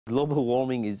Global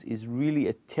warming is really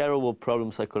a terrible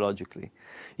problem psychologically.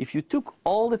 If you took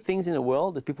all the things in the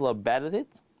world that people are bad at it,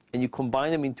 and you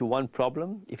combine them into one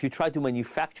problem, if you try to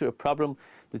manufacture a problem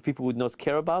that people would not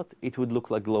care about, it would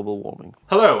look like global warming.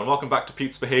 Hello, and welcome back to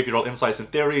Pete's Behavioral Insights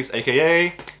and Theories,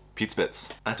 aka Pete's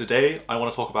Bits. And today, I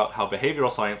want to talk about how behavioral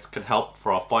science can help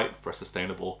for our fight for a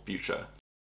sustainable future.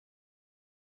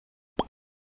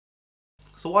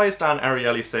 So why is Dan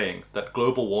Ariely saying that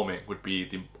global warming would be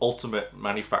the ultimate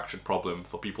manufactured problem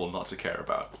for people not to care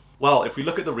about? Well, if we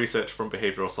look at the research from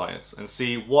behavioral science and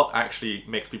see what actually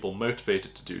makes people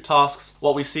motivated to do tasks,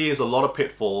 what we see is a lot of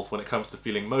pitfalls when it comes to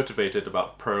feeling motivated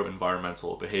about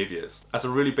pro-environmental behaviors. As a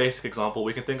really basic example,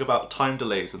 we can think about time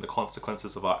delays and the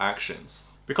consequences of our actions.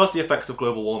 Because the effects of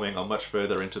global warming are much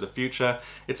further into the future,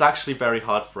 it's actually very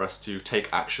hard for us to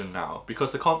take action now,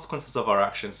 because the consequences of our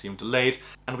actions seem delayed,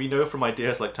 and we know from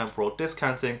ideas like temporal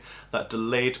discounting that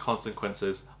delayed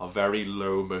consequences are very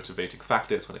low motivating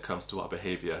factors when it comes to our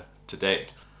behavior today.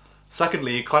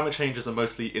 Secondly, climate change is a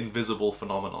mostly invisible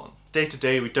phenomenon. Day to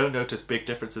day, we don't notice big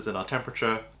differences in our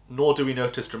temperature, nor do we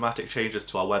notice dramatic changes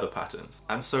to our weather patterns.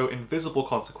 And so invisible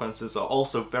consequences are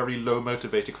also very low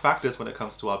motivating factors when it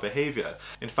comes to our behavior.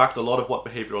 In fact, a lot of what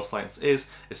behavioral science is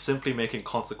simply making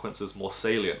consequences more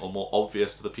salient or more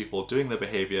obvious to the people doing the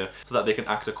behavior so that they can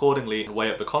act accordingly and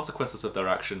weigh up the consequences of their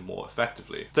action more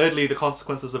effectively. Thirdly, the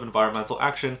consequences of environmental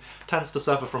action tends to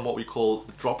suffer from what we call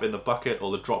the drop in the bucket or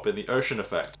the drop in the ocean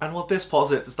effect. And what this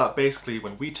posits is that basically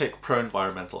when we take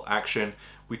pro-environmental action,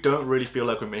 we don't really feel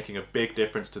like we're making a big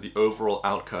difference to the overall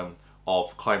outcome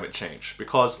of climate change.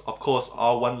 Because, of course,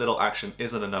 our one little action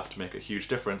isn't enough to make a huge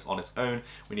difference on its own.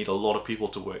 We need a lot of people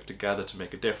to work together to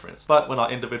make a difference. But when our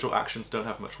individual actions don't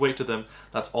have much weight to them,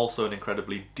 that's also an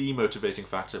incredibly demotivating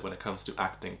factor when it comes to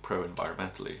acting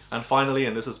pro-environmentally. And finally,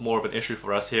 and this is more of an issue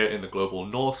for us here in the global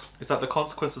north, is that the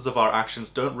consequences of our actions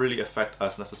don't really affect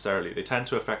us necessarily. They tend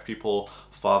to affect people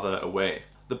farther away.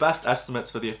 The best estimates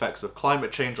for the effects of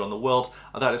climate change on the world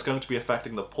are that it's going to be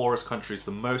affecting the poorest countries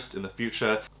the most in the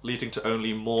future, leading to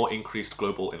only more increased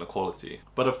global inequality.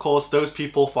 But of course, those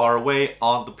people far away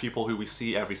aren't the people who we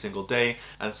see every single day,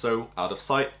 and so out of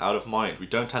sight, out of mind. We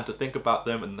don't tend to think about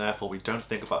them, and therefore we don't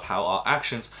think about how our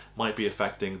actions might be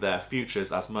affecting their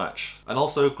futures as much. And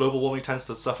also, global warming tends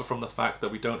to suffer from the fact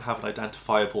that we don't have an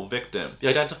identifiable victim. The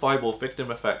identifiable victim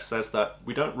effect says that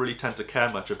we don't really tend to care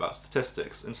much about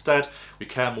statistics. Instead, we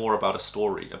care more about a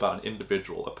story, about an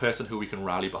individual, a person who we can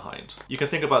rally behind. You can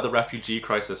think about the refugee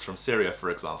crisis from Syria,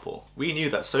 for example. We knew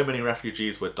that so many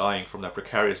refugees were dying from their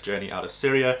precarious journey out of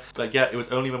Syria, but yet it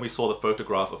was only when we saw the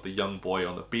photograph of the young boy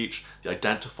on the beach, the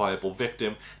identifiable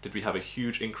victim, did we have a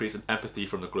huge increase in empathy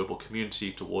from the global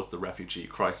community towards the refugee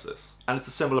crisis. And it's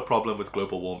a similar problem with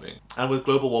global warming. And with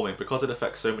global warming, because it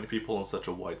affects so many people on such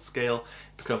a wide scale,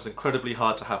 it becomes incredibly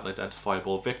hard to have an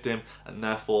identifiable victim, and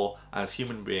therefore, as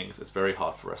human beings, it's very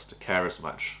hard for us to care as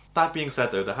much. That being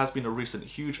said though, there has been a recent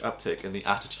huge uptick in the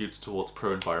attitudes towards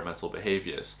pro-environmental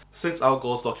behaviours. Since Al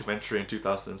Gore's documentary in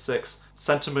 2006,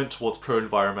 sentiment towards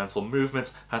pro-environmental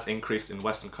movements has increased in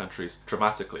Western countries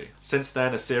dramatically. Since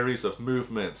then, a series of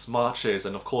movements, marches,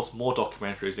 and of course more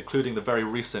documentaries, including the very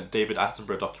recent David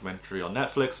Attenborough documentary on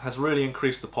Netflix, has really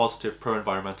increased the positive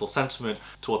pro-environmental sentiment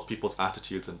towards people's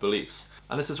attitudes and beliefs.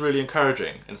 And this is really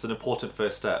encouraging, and it's an important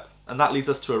first step. And that leads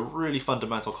us to a really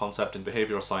fundamental concept in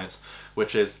behavioral science,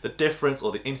 which is the difference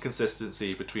or the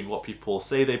inconsistency between what people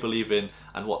say they believe in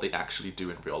and what they actually do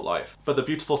in real life. But the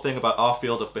beautiful thing about our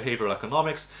field of behavioral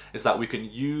economics is that we can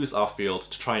use our field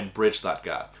to try and bridge that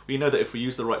gap. We know that if we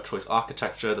use the right choice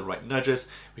architecture, the right nudges,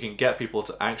 we can get people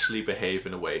to actually behave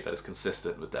in a way that is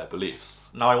consistent with their beliefs.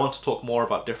 Now, I want to talk more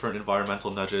about different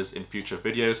environmental nudges in future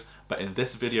videos, but in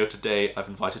this video today, I've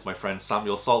invited my friend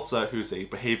Samuel Salzer, who's a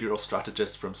behavioral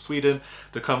strategist from Sweden,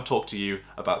 to come talk to you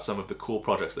about some of the cool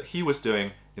projects that he was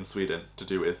doing in Sweden to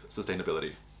do with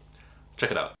sustainability. Check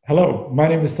it out. Hello, my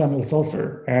name is Samuel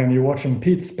Salzer, and you're watching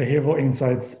Pete's Behavioral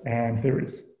Insights and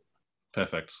Theories.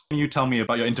 Perfect. Can you tell me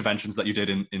about your interventions that you did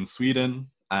in Sweden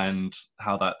and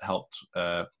how that helped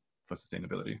for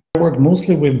sustainability? I worked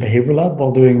mostly with Behavioral Lab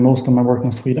while doing most of my work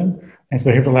in Sweden. And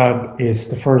Behavioral Lab is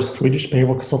the first Swedish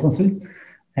behavioral consultancy,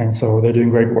 and so they're doing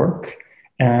great work.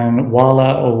 And while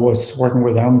I was working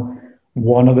with them,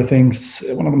 one of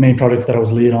the main projects that I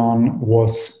was lead on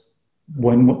was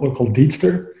what we call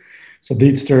Deedster. So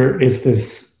Deedster is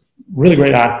this really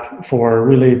great app for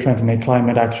really trying to make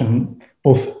climate action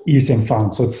both easy and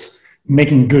fun. So it's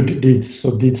making good deeds.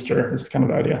 So Deedster is kind of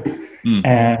the idea.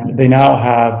 And they now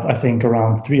have, I think,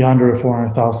 around 300 or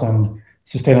 400,000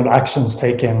 sustainable actions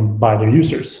taken by their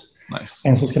users. Nice.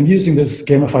 And so it's kind of using this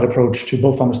gamified approach to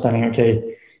both understanding,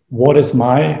 okay, what is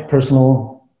my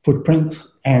personal footprint,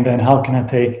 and then how can I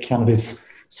take kind of these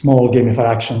small gamified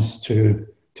actions to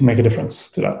make a difference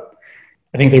to that.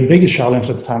 I think their biggest challenge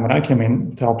at the time when I came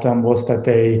in to help them was that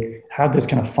they had this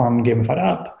kind of fun gamified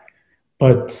app,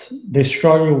 but they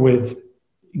struggle with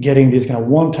getting these kind of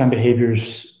one-time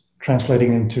behaviors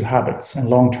translating into habits and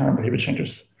long-term behavior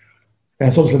changes.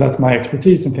 And so that's my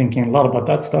expertise in thinking a lot about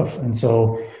that stuff. And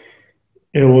so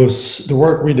it was the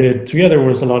work we did together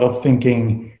was a lot of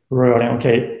thinking regarding,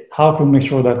 okay, how can we make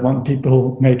sure that when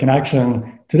people make an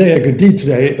action today, a good deed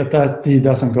today, that deed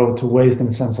doesn't go to waste in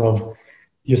the sense of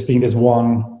just being this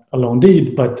one alone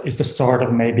deed, but it's the start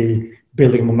of maybe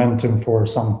building momentum for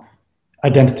some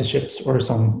identity shifts or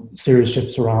some serious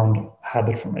shifts around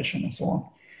habit formation and so on.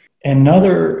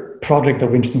 Another project that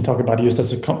we're interested to talk about, used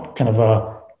as a kind of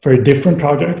a very different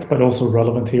project, but also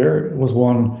relevant here, was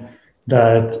one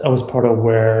that I was part of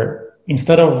where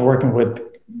instead of working with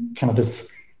kind of this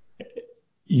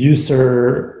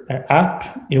user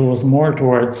app, it was more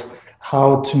towards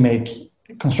how to make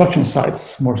construction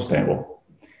sites more sustainable.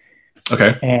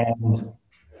 Okay. And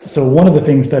so one of the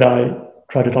things that I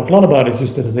try to talk a lot about is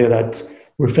just this idea that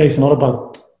we're facing a lot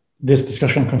about this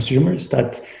discussion on consumers,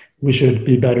 that we should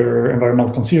be better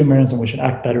environmental consumers and we should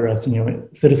act better as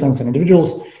citizens and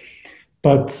individuals.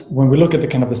 But when we look at the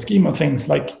kind of the scheme of things,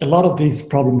 like a lot of these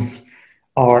problems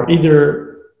are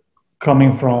either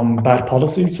coming from bad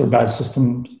policies or bad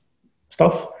system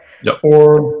stuff, yep,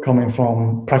 or coming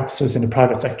from practices in the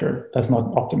private sector that's not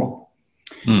optimal.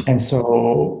 And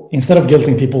so instead of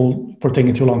guilting people for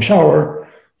taking too long shower,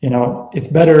 it's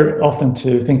better often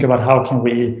to think about how can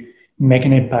we make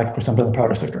an impact, for example, in the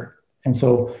private sector. And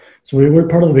so we were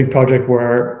part of a big project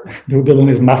where they were building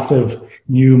this massive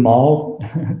new mall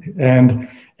and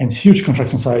huge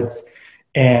construction sites.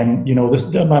 And,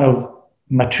 the amount of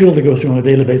material they go through on a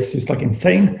daily basis is like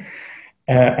insane.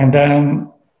 And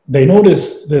then they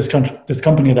noticed this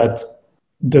company that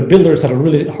the builders had a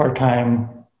really hard time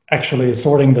actually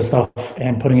sorting the stuff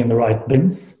and putting in the right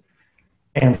bins.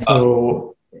 And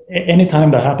so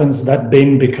anytime that happens, that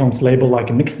bin becomes labeled like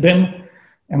a mixed bin,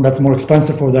 and that's more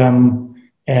expensive for them.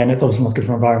 And it's also not good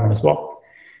for the environment as well.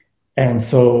 And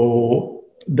so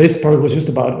this part was just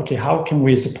about, okay, how can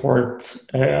we support,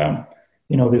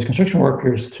 these construction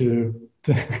workers to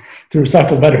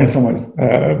recycle better in some ways,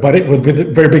 but it would be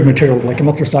very big material, like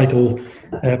not recycle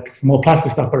small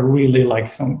plastic stuff, but really like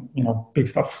some, big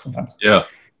stuff sometimes. Yeah.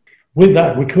 With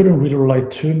that, we couldn't really rely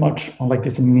too much on like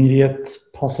these immediate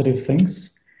positive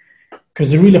things,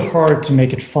 because it's really hard to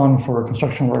make it fun for a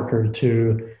construction worker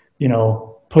to,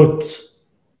 put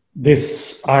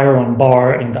this iron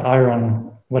bar in the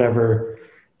iron whatever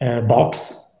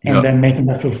box, and then making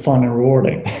that feel fun and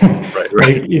rewarding. Right.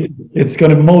 Like it's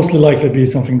going to mostly likely be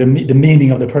something, the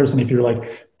meaning of the person, if you're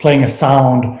like playing a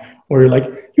sound or you're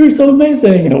like, you're so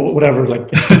amazing, whatever,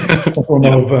 like a form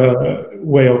of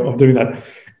way of doing that.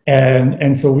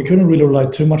 And so we couldn't really rely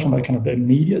too much on that kind of the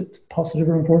immediate positive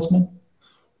reinforcement.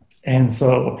 And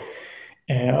so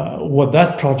what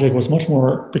that project was much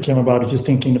more became about is just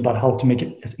thinking about how to make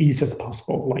it as easy as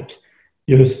possible, like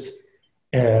just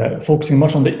focusing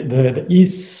much on the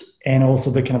ease and also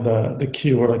the kind of the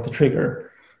cue or like the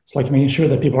trigger. It's like making sure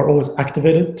that people are always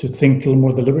activated to think a little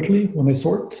more deliberately when they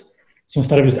sort. So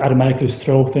instead of just automatically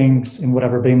throw things in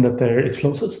whatever bin that is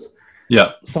closest,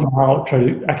 somehow try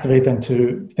to activate them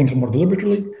to think more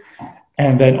deliberately.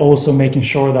 And then also making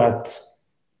sure that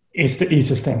it's the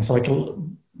easiest thing. So like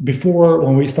before,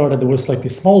 when we started, there was like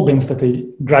these small bins that they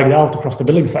dragged out across the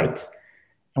building site.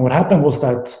 And what happened was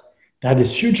that they had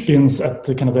these huge bins at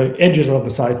the kind of the edges of the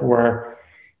site where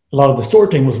a lot of the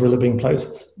sorting was really being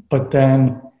placed. But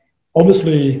then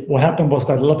obviously what happened was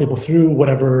that a lot of people threw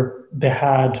whatever they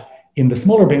had in the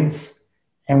smaller bins.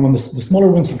 And when the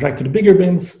smaller bins were dragged to the bigger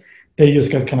bins, they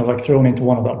just got kind of like thrown into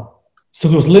one of them. So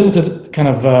there was limited kind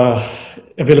of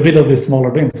availability of these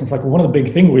smaller bins. It's like one of the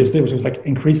big things we did was just like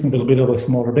increasing the availability of the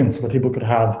smaller bins so that people could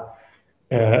have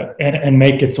and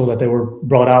make it so that they were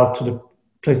brought out to the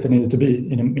place they needed to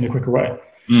be in a quicker way.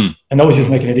 And that was just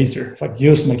making it easier. It's like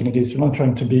just making it easier, not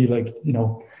trying to be like,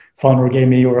 fun or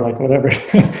gamey or like whatever.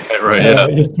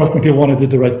 Just trusting people want to do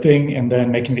the right thing and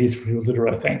then making it easy for people to do the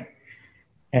right thing.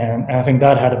 And I think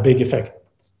that had a big effect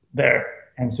there.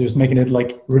 And so just making it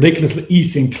like ridiculously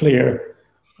easy and clear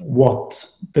what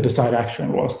the desired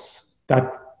action was.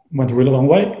 That went a really long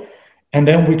way. And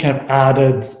then we kind of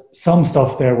added some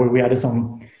stuff there where we added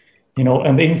some,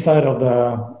 and the inside of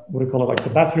the, what do you call it, like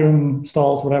the bathroom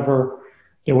stalls, whatever,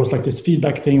 there was like this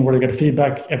feedback thing where they get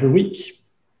feedback every week.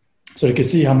 So you could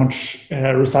see how much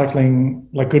recycling,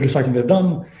 like good recycling they've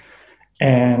done.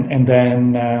 And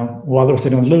then while they were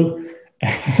sitting on the loo,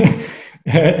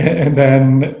 And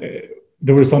then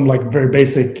there were some like very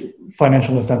basic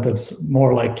financial incentives,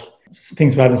 more like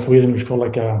things we had in Sweden, which are called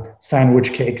like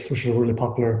sandwich cakes, which are really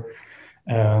popular.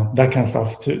 That kind of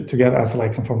stuff to get as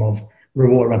like some form of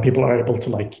reward when people are able to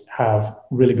like have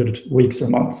really good weeks or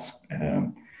months.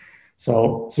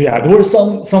 So yeah, there were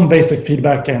some basic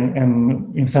feedback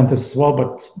and incentives as well,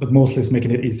 but mostly it's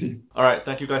making it easy. All right,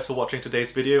 thank you guys for watching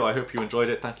today's video. I hope you enjoyed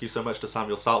it. Thank you so much to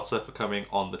Samuel Salzer for coming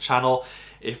on the channel.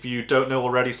 If you don't know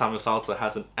already, Samuel Salzer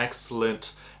has an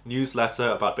excellent newsletter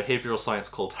about behavioral science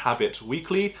called Habit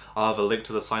Weekly. I'll have a link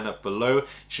to the sign up below. You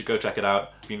should go check it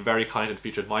out. It's been very kind and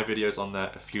featured my videos on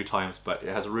there a few times, but it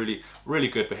has really, really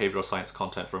good behavioral science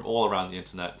content from all around the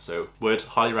internet, so would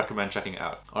highly recommend checking it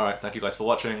out. All right, thank you guys for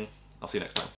watching. I'll see you next time.